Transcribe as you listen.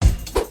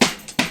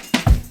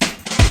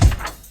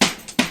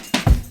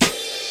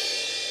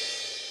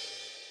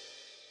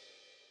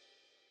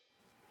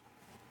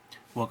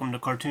Welcome to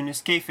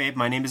Cartoonist Kayfabe.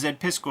 My name is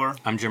Ed Piskor.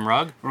 I'm Jim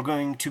Rugg. We're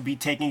going to be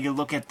taking a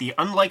look at the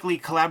unlikely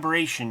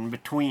collaboration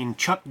between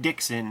Chuck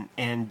Dixon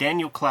and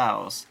Daniel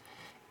Clowes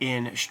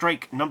in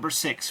Strike number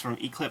 6 from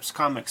Eclipse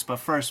Comics. But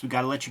first, we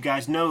got to let you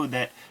guys know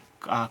that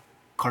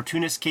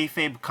Cartoonist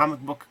Kayfabe comic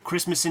book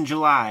Christmas in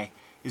July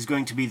is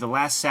going to be the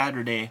last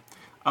Saturday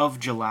of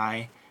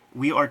July.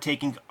 We are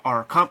taking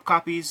our comp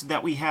copies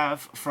that we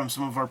have from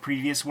some of our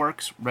previous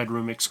works, Red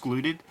Room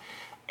excluded,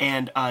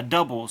 and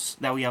doubles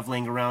that we have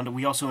laying around.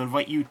 We also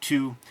invite you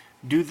to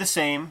do the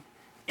same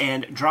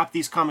and drop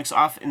these comics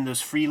off in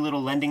those free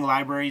little lending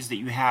libraries that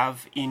you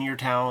have in your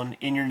town,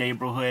 in your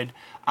neighborhood.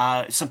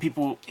 Some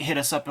people hit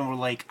us up and were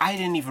like, I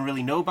didn't even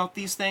really know about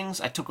these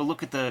things. I took a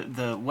look at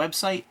the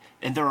website,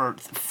 and there are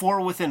 4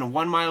 within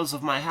 1 mile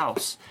of my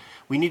house.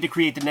 We need to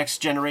create the next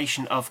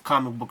generation of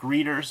comic book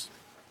readers.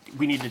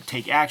 We need to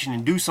take action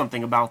and do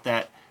something about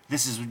that.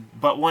 This is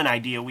but one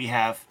idea we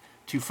have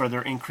to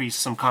further increase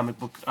some comic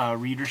book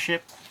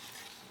readership.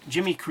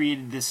 Jimmy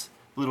created this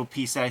little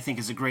piece that I think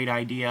is a great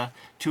idea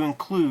to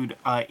include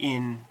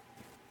in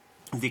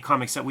the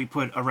comics that we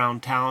put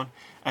around town.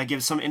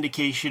 Give some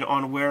indication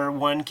on where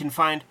one can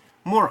find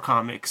more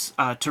comics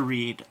to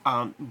read.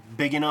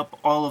 Bigging up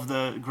all of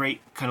the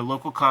great kind of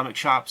local comic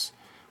shops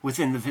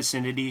within the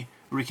vicinity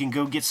where we can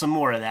go get some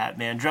more of that,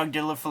 man. Drug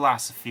dealer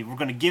philosophy. We're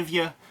going to give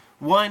you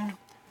one,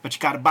 but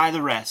you got to buy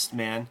the rest,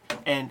 man.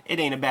 And it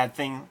ain't a bad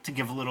thing to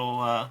give a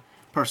little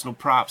personal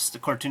props to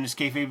Cartoonist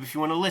Kayfabe if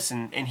you want to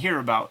listen and hear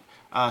about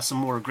some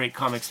more great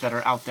comics that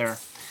are out there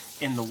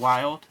in the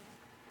wild.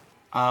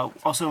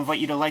 Also invite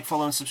you to like,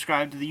 follow, and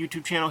subscribe to the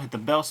YouTube channel. Hit the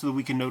bell so that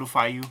we can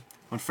notify you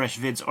when fresh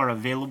vids are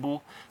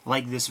available.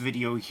 Like this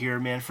video here,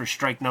 man, for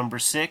Strike number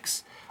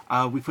 6.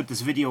 We put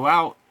this video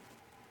out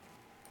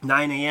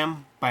 9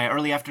 a.m. By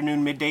early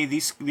afternoon, midday,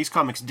 these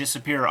comics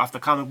disappear off the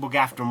comic book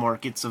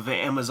aftermarkets of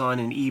Amazon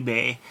and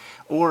eBay,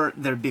 or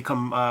they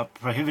become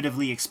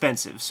prohibitively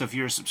expensive. So if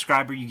you're a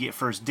subscriber, you get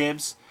first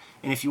dibs.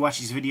 And if you watch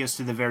these videos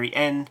to the very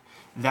end,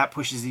 that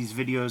pushes these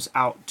videos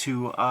out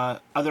to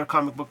other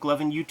comic book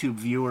loving YouTube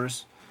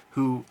viewers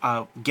who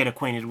get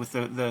acquainted with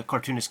the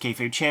Cartoonist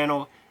Kayfabe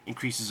channel,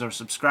 increases our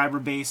subscriber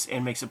base,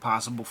 and makes it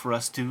possible for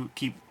us to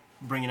keep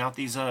bringing out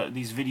these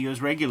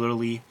videos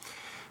regularly.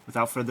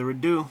 Without further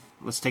ado,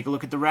 let's take a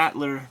look at the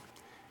Rattler,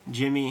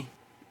 Jimmy,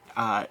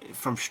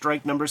 from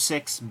Strike number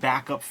 6,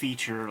 backup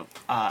feature.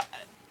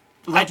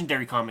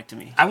 Legendary comic to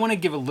me. I want to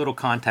give a little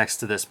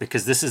context to this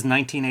because this is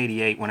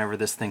 1988 whenever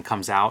this thing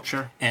comes out.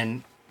 Sure.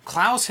 And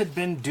Clowes had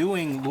been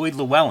doing Lloyd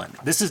Llewellyn.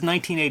 This is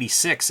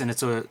 1986, and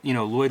it's a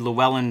Lloyd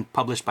Llewellyn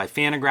published by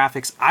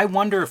Fantagraphics. I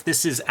wonder if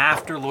this is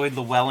after Lloyd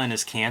Llewellyn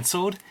is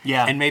canceled.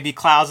 Yeah. And maybe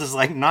Clowes is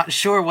like not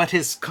sure what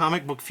his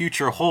comic book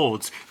future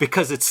holds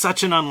because it's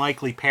such an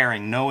unlikely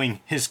pairing, knowing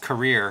his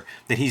career,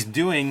 that he's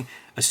doing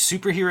a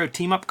superhero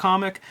team-up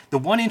comic. The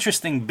one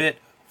interesting bit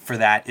for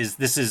that is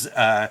this is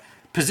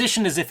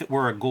positioned as if it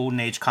were a Golden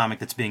Age comic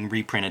that's being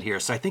reprinted here.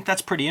 So I think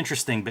that's pretty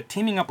interesting. But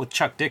teaming up with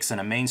Chuck Dixon,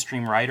 a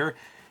mainstream writer,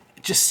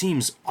 it just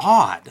seems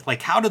odd.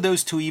 Like, how do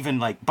those two even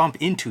like bump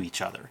into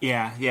each other?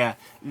 Yeah.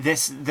 The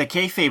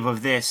kayfabe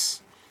of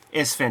this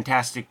is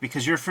fantastic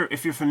because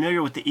if you're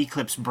familiar with the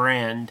Eclipse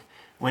brand,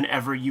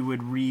 whenever you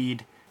would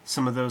read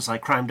some of those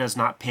like Crime Does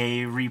Not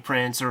Pay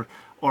reprints or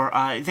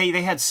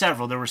they had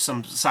several. There were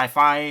some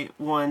sci-fi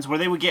ones where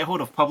they would get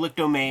hold of public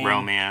domain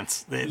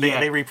romance.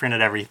 They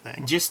reprinted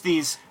everything. Just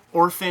these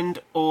orphaned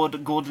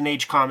old Golden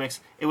Age comics.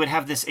 It would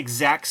have this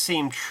exact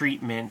same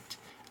treatment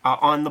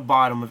on the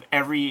bottom of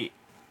every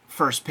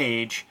first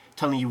page,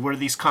 telling you where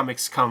these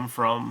comics come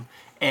from,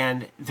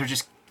 and they're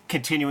just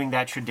continuing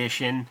that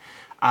tradition.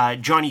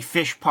 Johnny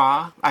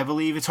Fishpaw, I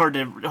believe. It's hard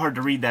to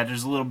read that.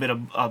 There's a little bit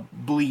of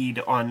bleed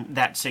on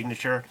that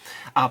signature.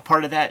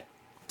 Part of that,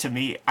 to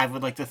me, I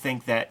would like to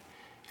think that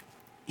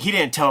he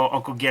didn't tell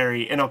Uncle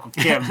Gary and Uncle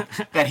Kim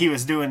that he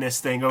was doing this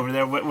thing over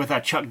there with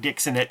Chuck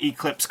Dixon at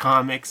Eclipse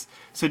Comics.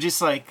 So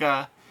just like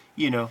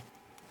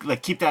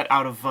keep that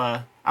out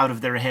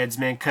of their heads,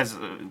 man, because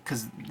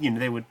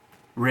they would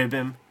rib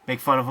him, make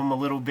fun of him a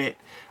little bit.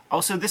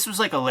 Also, this was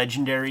like a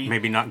legendary...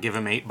 Maybe not give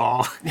him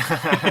 8-ball.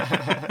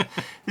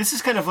 This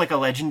is kind of like a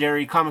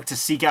legendary comic to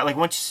seek out. Like,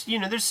 once,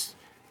 there's...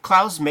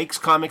 Clowes makes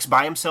comics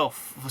by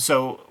himself.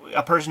 So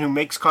a person who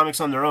makes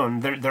comics on their own,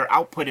 their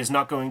output is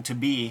not going to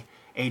be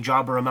a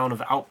jobber amount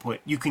of output.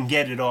 You can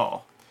get it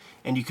all.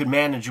 And you can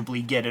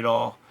manageably get it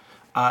all.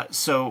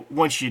 So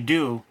once you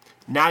do,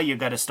 now you've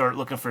got to start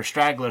looking for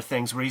straggler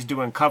things where he's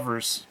doing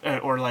covers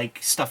or like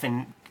stuff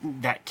in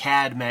that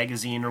CAD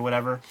magazine or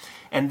whatever.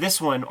 And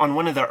this one, on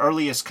one of the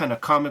earliest kind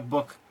of comic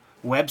book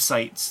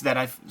websites that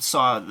I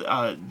saw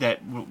that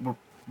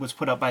was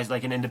put up by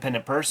like an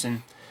independent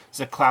person, it's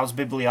a Clowes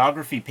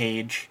bibliography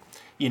page.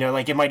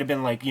 Like it might have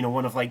been like,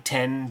 one of like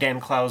 10 Dan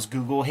Clowes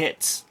Google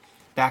hits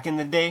back in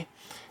the day.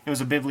 It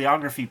was a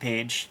bibliography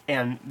page,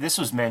 and this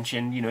was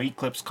mentioned,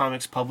 Eclipse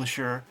Comics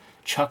publisher,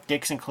 Chuck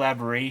Dixon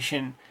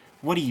collaboration.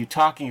 What are you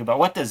talking about?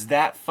 What does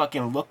that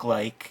fucking look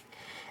like?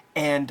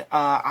 And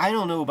I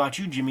don't know about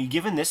you, Jimmy.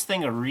 Given this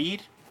thing a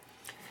read,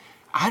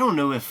 I don't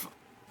know if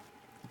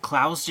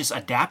Clowes just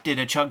adapted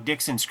a Chuck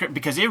Dixon script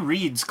because it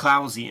reads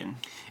Clowesian.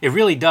 It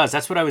really does.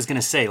 That's what I was going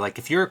to say. Like,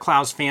 if you're a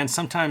Clowes fan,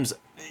 sometimes,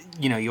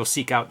 you'll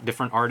seek out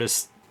different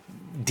artists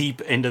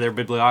deep into their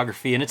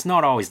bibliography, and it's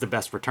not always the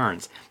best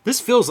returns. This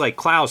feels like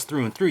Clowes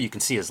through and through. You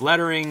can see his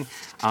lettering.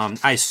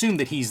 I assume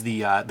that he's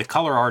the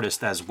color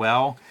artist as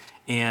well,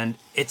 and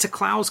it's a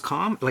Clowes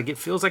comic. Like, it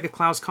feels like a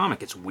Clowes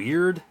comic. It's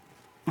weird.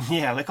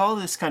 Yeah, like all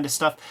this kind of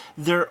stuff.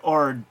 There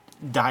are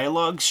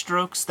dialogue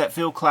strokes that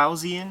feel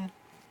Clowesian.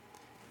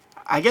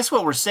 I guess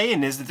what we're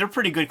saying is that they're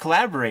pretty good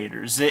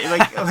collaborators.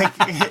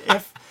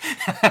 If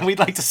We'd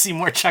like to see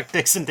more Chuck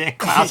Dixon, Dan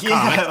Clowes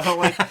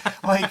comics.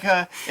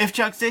 If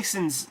Chuck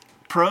Dixon's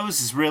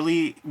prose is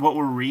really what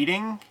we're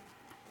reading,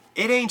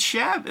 it ain't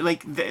shabby.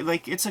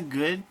 It's a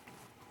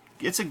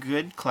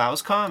good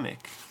Clowes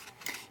comic.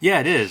 Yeah,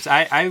 it is.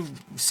 I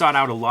sought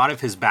out a lot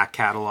of his back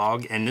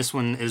catalog, and this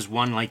one is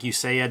one, like you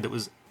say, Ed, that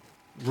was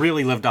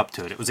really lived up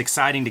to it. It was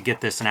exciting to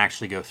get this and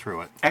actually go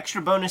through it.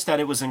 Extra bonus that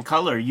it was in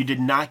color. You did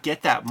not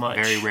get that much.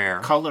 Very rare.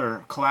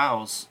 Color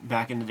Clowes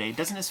back in the day.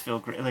 Doesn't this feel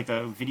great, like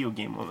a video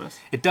game almost?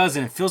 It does,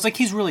 and it feels like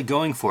he's really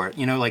going for it.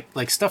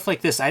 Like stuff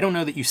like this. I don't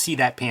know that you see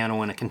that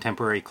panel in a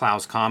contemporary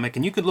Clowes comic,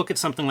 and you could look at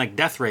something like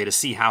Death Ray to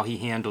see how he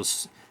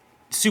handles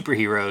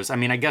superheroes. I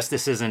mean, I guess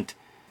this isn't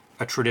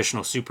a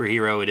traditional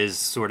superhero. It is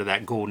sort of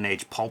that golden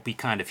age pulpy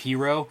kind of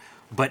hero,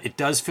 but it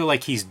does feel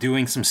like he's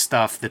doing some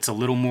stuff that's a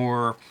little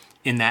more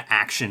in that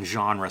action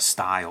genre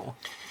style.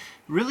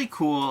 Really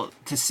cool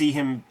to see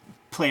him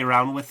play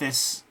around with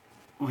this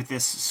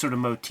sort of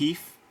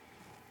motif,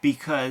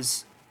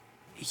 because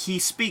he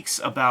speaks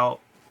about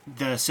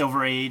the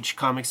Silver Age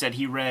comics that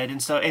he read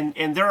and stuff,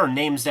 and there are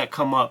names that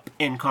come up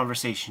in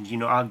conversations.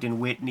 Ogden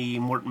Whitney,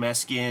 Mort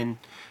Meskin,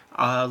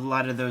 a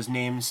lot of those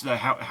names,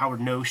 Howard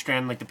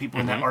Nostrand, like the people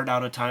in that Art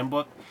Out of Time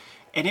book,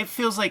 and it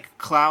feels like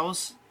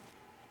Clowes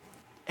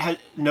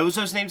knows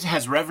those names,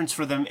 has reverence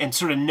for them, and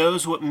sort of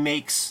knows what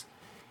makes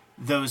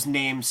those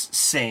names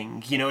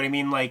sing. You know what I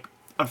mean? Like,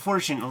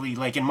 unfortunately,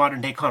 like in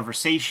modern day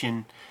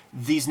conversation,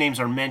 these names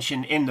are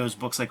mentioned in those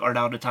books like Art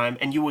Out of Time,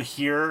 and you will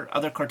hear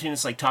other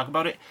cartoonists like talk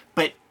about it,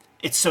 but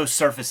it's so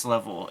surface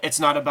level. It's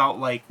not about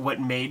like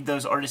what made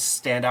those artists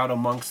stand out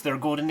amongst their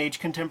golden age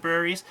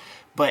contemporaries,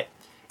 but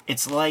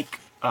it's like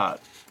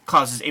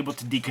Clowes is able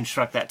to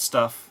deconstruct that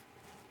stuff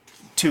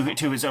to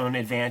his own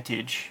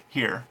advantage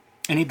here.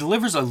 And he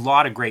delivers a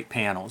lot of great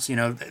panels.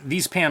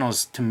 These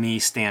panels, to me,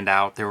 stand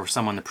out. There were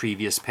some on the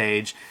previous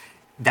page.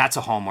 That's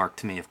a hallmark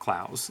to me of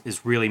Clowes,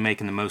 is really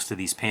making the most of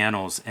these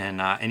panels,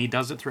 and he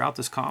does it throughout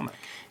this comic.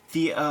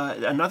 The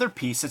another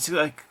piece that's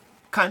like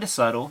kind of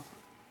subtle,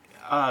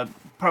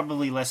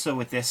 probably less so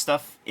with this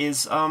stuff,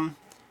 is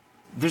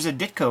there's a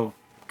Ditko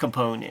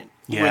component.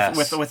 Yes.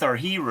 with our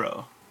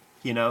hero.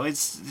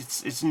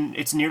 It's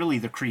nearly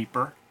the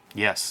creeper.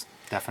 Yes,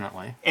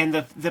 definitely. And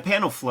the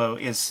panel flow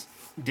is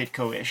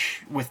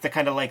Ditko-ish, with the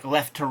kind of like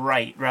left to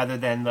right rather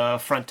than the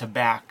front to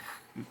back,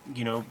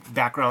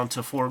 background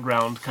to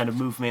foreground kind of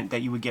movement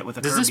that you would get with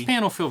a Kirby. Does this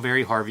panel feel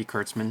very Harvey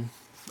Kurtzman?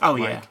 Oh,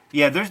 yeah.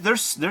 Yeah,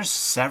 there's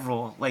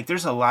several. Like,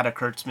 there's a lot of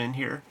Kurtzman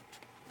here.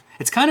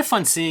 It's kind of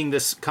fun seeing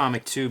this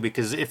comic, too,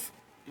 because if,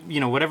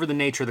 whatever the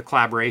nature of the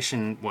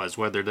collaboration was,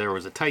 whether there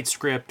was a tight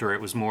script or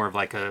it was more of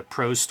like a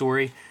prose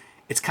story,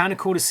 it's kind of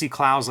cool to see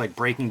Clowes like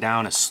breaking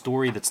down a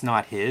story that's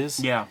not his.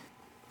 Yeah.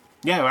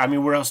 Yeah, I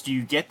mean, where else do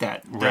you get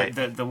that? Right.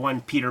 The one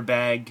Peter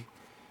Bagg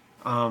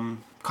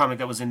comic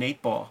that was in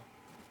 8-Ball.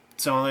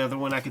 It's the only other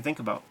one I could think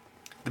about.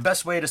 The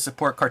best way to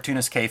support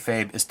Cartoonist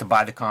Kayfabe is to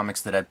buy the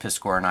comics that Ed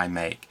Piskor and I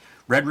make.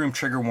 Red Room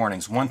Trigger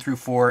Warnings 1 through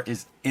 4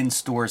 is in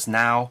stores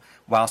now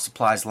while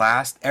supplies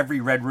last.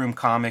 Every Red Room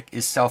comic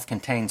is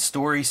self-contained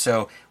story,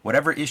 so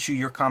whatever issue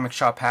your comic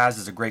shop has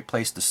is a great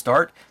place to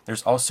start.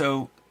 There's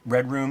also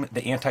Red Room,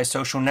 the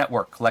Antisocial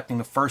Network, collecting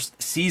the first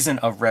season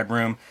of Red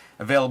Room,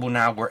 available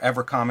now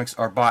wherever comics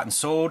are bought and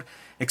sold,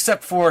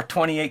 except for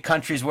 28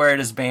 countries where it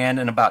is banned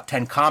and about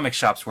 10 comic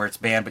shops where it's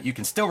banned, but you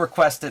can still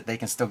request it, they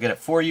can still get it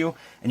for you,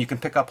 and you can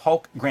pick up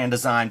Hulk Grand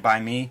Design by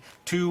me,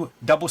 2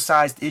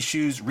 double-sized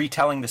issues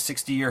retelling the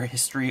 60-year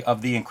history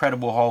of the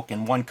Incredible Hulk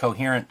in one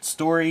coherent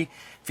story,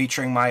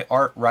 featuring my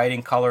art,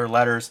 writing, color,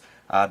 letters,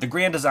 the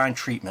Grand Design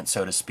treatment,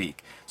 so to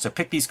speak. So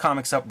pick these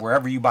comics up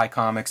wherever you buy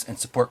comics and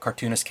support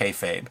Cartoonist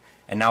Kayfabe.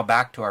 And now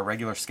back to our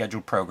regular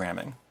scheduled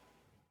programming.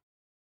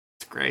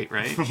 It's great,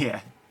 right?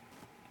 Yeah.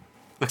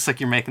 Looks like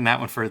you're making that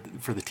one for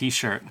the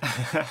t-shirt.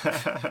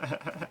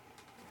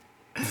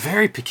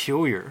 Very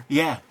peculiar.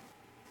 Yeah.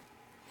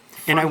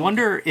 And I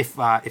wonder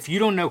if you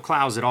don't know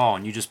Clowes at all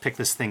and you just pick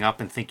this thing up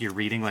and think you're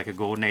reading like a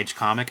Golden Age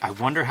comic, I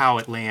wonder how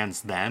it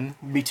lands then.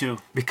 Me too.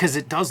 Because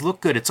it does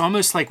look good. It's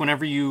almost like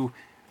whenever you'll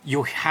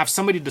have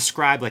somebody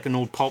describe like an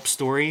old pulp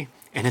story,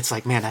 and it's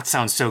like, man, that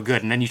sounds so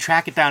good. And then you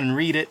track it down and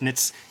read it, and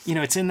it's,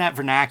 it's in that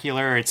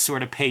vernacular. It's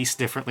sort of paced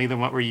differently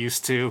than what we're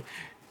used to.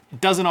 It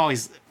doesn't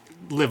always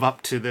live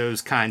up to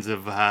those kinds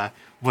of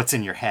what's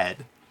in your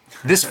head.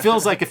 This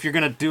feels like if you're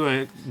going to do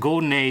a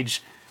Golden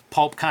Age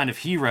pulp kind of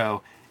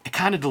hero, it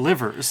kind of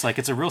delivers. Like,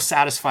 it's a real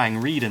satisfying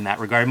read in that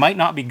regard. It might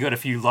not be good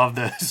if you love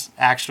those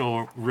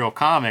actual real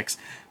comics,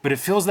 but it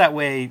feels that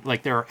way.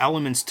 Like, there are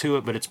elements to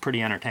it, but it's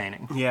pretty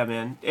entertaining. Yeah,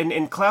 man.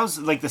 And Clowes,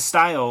 like, the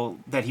style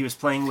that he was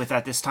playing with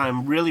at this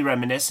time, really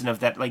reminiscent of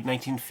that, like,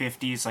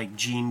 1950s, like,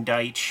 Gene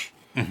Deitch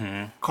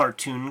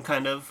cartoon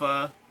kind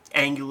of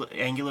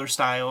angular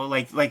style.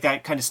 Like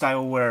that kind of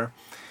style where,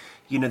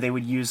 you know, they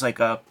would use, like,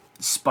 a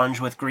sponge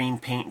with green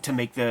paint to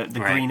make the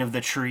Right. green of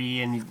the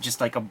tree and just,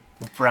 like, a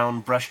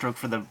brown brushstroke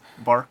for the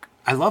bark.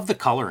 I love the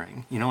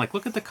coloring. You know, like,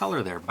 look at the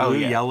color there. Blue, Oh,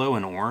 yeah. yellow,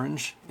 and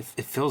orange.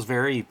 It feels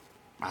very,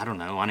 I don't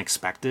know,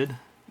 unexpected,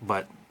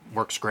 but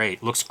works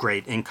great. Looks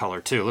great in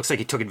color, too. Looks like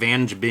he took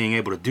advantage of being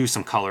able to do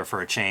some color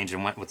for a change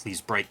and went with these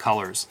bright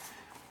colors.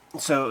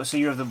 So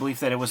you're of the belief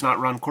that it was not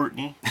Ron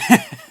Courtney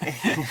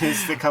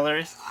is the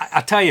colorist? I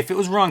tell you, if it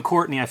was Ron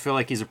Courtney, I feel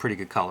like he's a pretty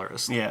good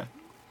colorist. Yeah.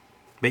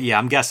 But yeah,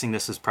 I'm guessing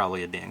this is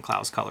probably a Dan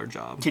Clowes color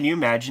job. Can you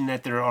imagine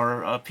that there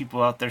are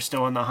people out there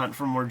still on the hunt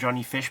for more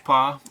Johnny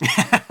Fishpaw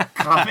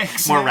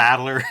comics? More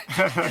Rattler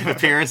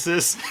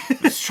appearances.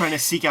 Just trying to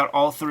seek out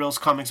All Thrills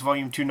Comics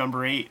Volume 2,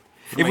 Number 8.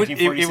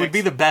 It would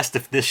be the best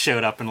if this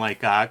showed up in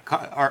like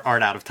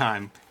Art Out of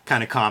Time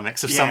kind of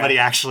comics. If Yeah. somebody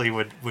actually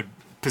would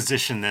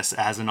position this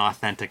as an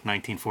authentic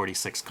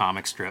 1946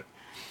 comic strip.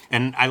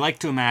 And I like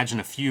to imagine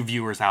a few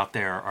viewers out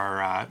there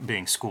are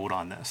being schooled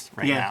on this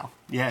right now.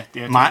 Yeah.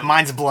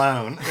 Mine's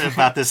blown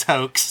about this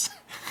hoax.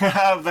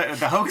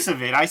 the hoax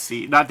of it, I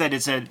see. Not that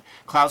it's a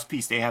Clowes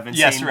piece they haven't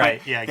Yes, seen. right.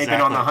 But Yeah, they've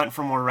been on the exactly. hunt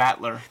for more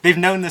Rattler. They've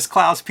known this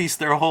Clowes piece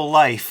their whole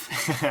life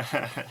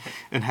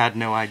and had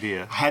no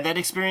idea. I had that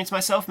experience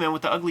myself, man,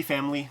 with the Ugly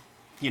Family.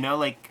 You know,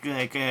 like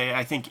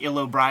I think Ill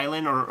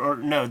O'Brien, or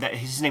no, that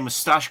his name was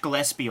Stosh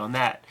Gillespie on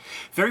that.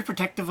 Very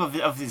protective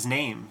of his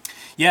name.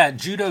 Yeah,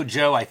 Judo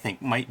Joe, I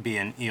think, might be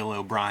an Eel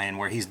O'Brien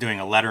where he's doing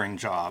a lettering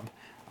job,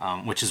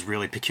 which is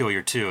really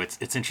peculiar, too.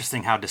 It's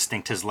interesting how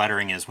distinct his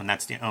lettering is when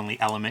that's the only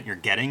element you're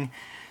getting.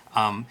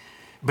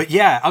 But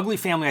yeah, Ugly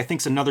Family, I think,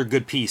 is another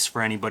good piece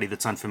for anybody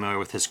that's unfamiliar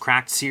with his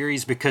Cracked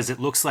series because it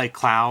looks like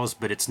Clowes,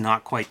 but it's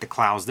not quite the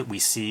Clowes that we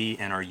see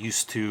and are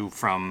used to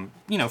from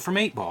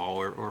 8 Ball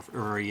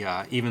or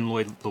even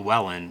Lloyd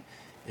Llewellyn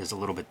is a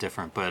little bit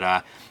different.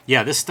 But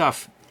yeah, this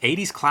stuff,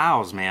 80s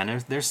Clowes,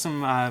 man, there's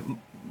some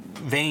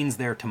veins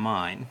there to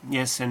mine.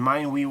 Yes, and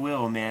mine we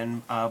will,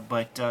 man.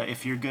 But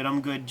if you're good,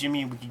 I'm good.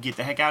 Jimmy, we could get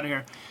the heck out of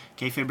here.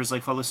 Kayfabers,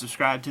 like, follow,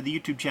 subscribe to the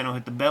YouTube channel,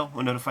 hit the bell.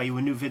 We'll notify you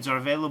when new vids are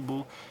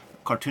available.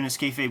 Cartoonist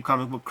Kayfabe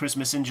Comic Book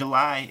Christmas in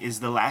July is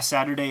the last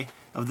Saturday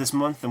of this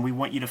month, and we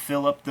want you to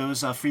fill up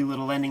those free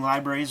little lending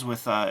libraries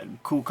with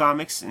cool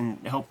comics and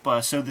help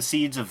sow the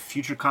seeds of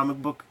future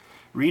comic book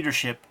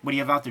readership. What do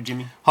you have out there,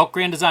 Jimmy? Hulk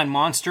Grand Design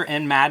Monster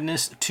and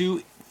Madness,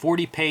 2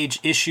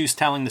 40-page issues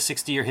telling the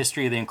 60-year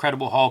history of the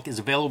Incredible Hulk is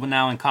available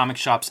now in comic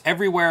shops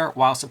everywhere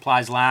while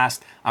supplies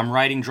last. I'm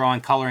writing,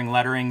 drawing, coloring,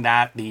 lettering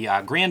that the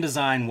Grand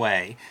Design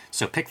way.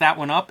 So pick that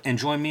one up and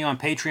join me on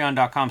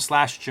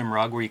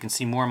patreon.com/JimRugg where you can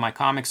see more of my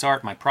comics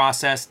art, my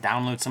process,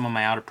 download some of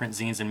my out-of-print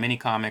zines and mini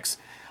comics.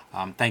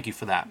 Thank you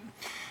for that.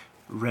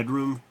 Red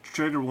Room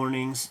Trigger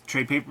Warnings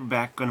trade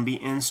paperback going to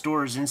be in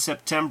stores in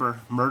September.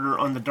 Murder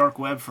on the Dark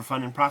Web for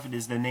Fun and Profit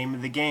is the name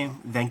of the game.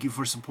 Thank you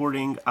for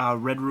supporting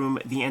Red Room,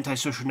 the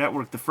Antisocial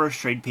Network, the first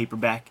trade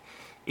paperback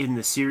in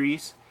the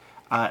series.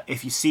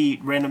 If you see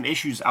random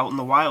issues out in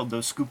the wild,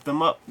 though, scoop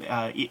them up.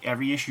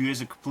 Every issue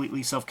is a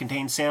completely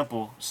self-contained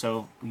sample,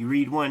 so you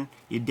read one,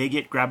 you dig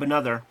it, grab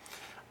another.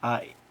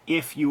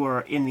 If you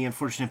are in the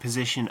unfortunate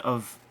position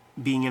of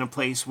being in a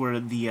place where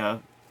the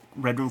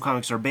Red Room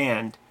comics are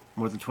banned,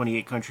 more than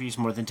 28 countries,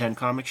 more than 10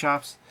 comic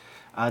shops,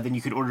 then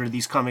you could order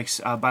these comics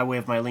by way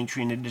of my link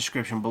tree in the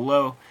description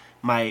below.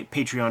 My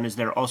Patreon is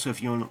there also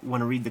if you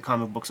want to read the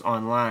comic books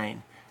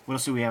online. What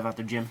else do we have out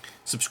there, Jim?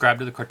 Subscribe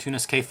to the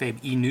Cartoonist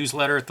Kayfabe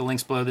e-newsletter at the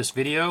links below this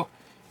video.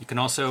 You can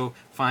also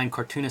find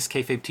Cartoonist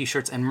Kayfabe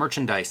t-shirts and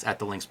merchandise at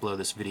the links below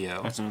this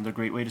video. That's another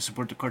great way to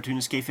support the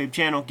Cartoonist Kayfabe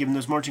channel. Given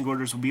those marching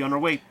orders, will be on our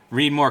way.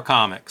 Read more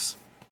comics.